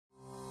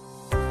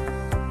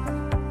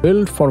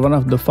Built for one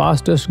of the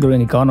fastest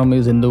growing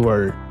economies in the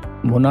world,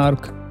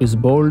 Monarch is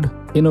bold,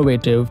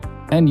 innovative,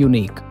 and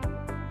unique.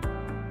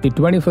 The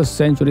 21st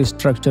century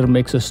structure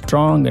makes a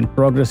strong and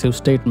progressive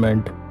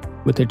statement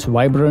with its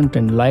vibrant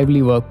and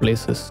lively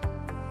workplaces.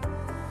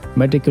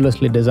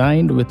 Meticulously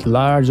designed with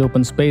large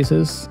open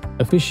spaces,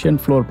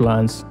 efficient floor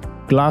plans,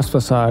 glass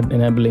facade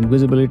enabling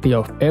visibility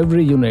of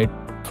every unit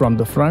from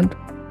the front,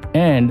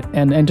 and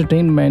an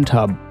entertainment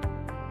hub,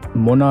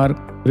 Monarch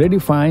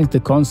redefines the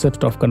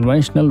concept of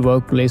conventional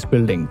workplace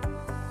building.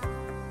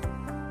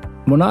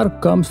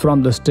 Monarch comes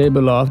from the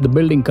stable of the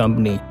building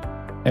company,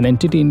 an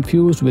entity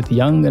infused with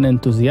young and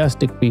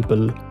enthusiastic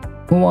people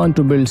who want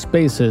to build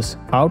spaces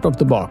out of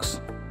the box.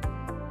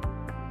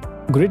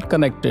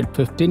 Grid-connected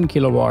 15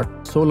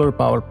 kilowatt solar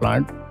power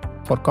plant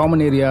for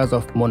common areas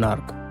of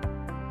Monarch.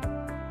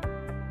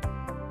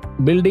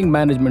 Building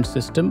management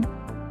system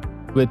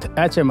with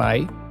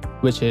HMI,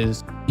 which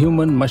is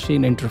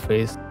human-machine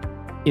interface,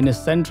 in a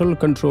central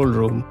control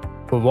room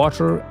for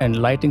water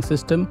and lighting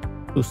system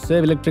to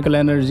save electrical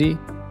energy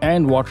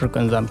and water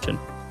consumption.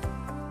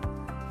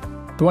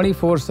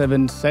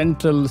 24/7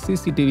 central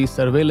CCTV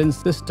surveillance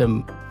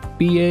system,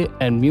 PA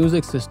and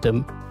music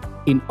system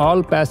in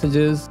all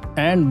passages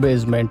and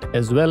basement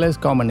as well as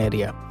common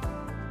area.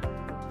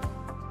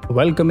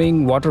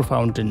 Welcoming water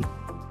fountain.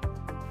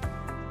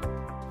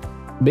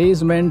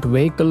 Basement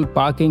vehicle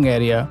parking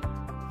area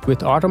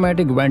with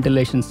automatic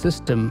ventilation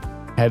system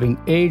having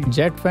 8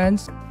 jet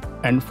fans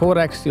and 4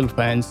 axial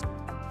fans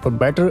for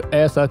better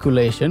air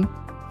circulation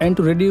and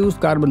to reduce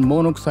carbon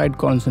monoxide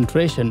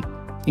concentration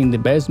in the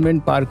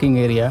basement parking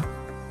area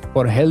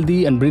for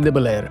healthy and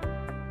breathable air.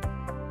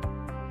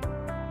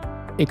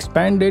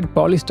 Expanded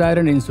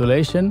polystyrene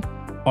insulation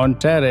on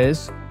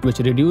terrace, which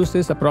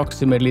reduces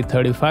approximately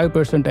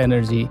 35%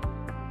 energy,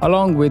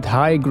 along with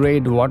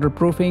high-grade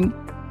waterproofing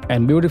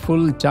and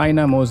beautiful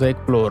China mosaic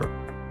floor.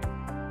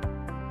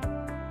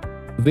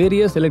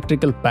 Various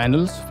electrical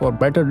panels for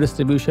better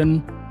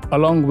distribution,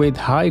 along with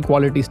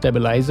high-quality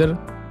stabilizer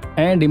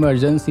and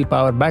emergency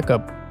power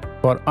backup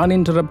for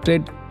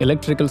uninterrupted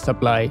electrical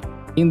supply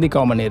in the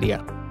common area.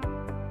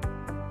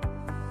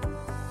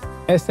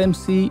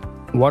 SMC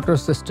water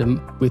system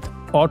with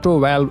auto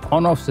valve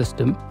on-off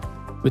system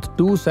with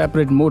 2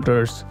 separate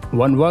motors,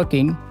 one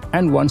working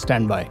and one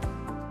standby.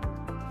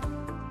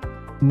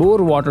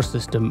 Bore water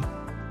system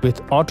with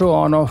auto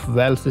on-off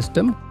valve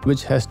system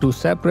which has 2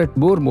 separate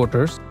bore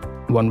motors,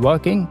 one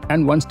working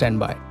and one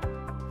standby.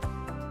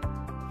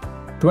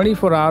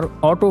 24-hour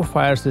auto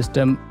fire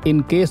system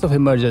in case of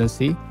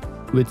emergency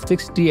with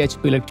 60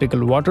 HP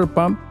electrical water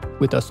pump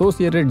with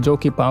associated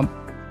jockey pump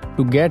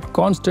to get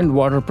constant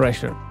water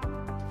pressure.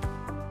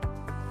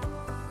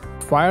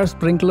 Fire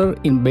sprinkler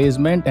in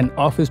basement and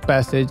office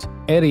passage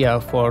area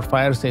for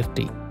fire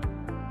safety.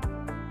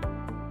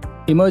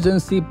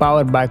 Emergency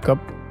power backup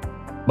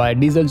by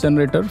diesel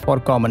generator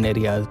for common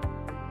areas.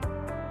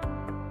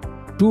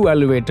 2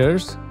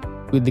 elevators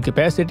with the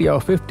capacity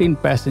of 15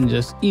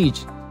 passengers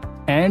each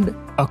and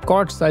a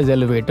cot-size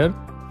elevator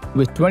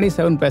with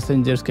 27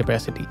 passengers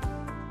capacity.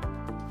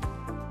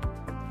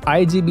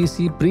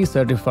 IGBC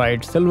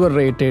pre-certified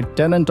silver-rated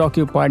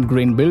tenant-occupied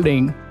green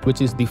building,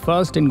 which is the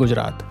first in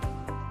Gujarat.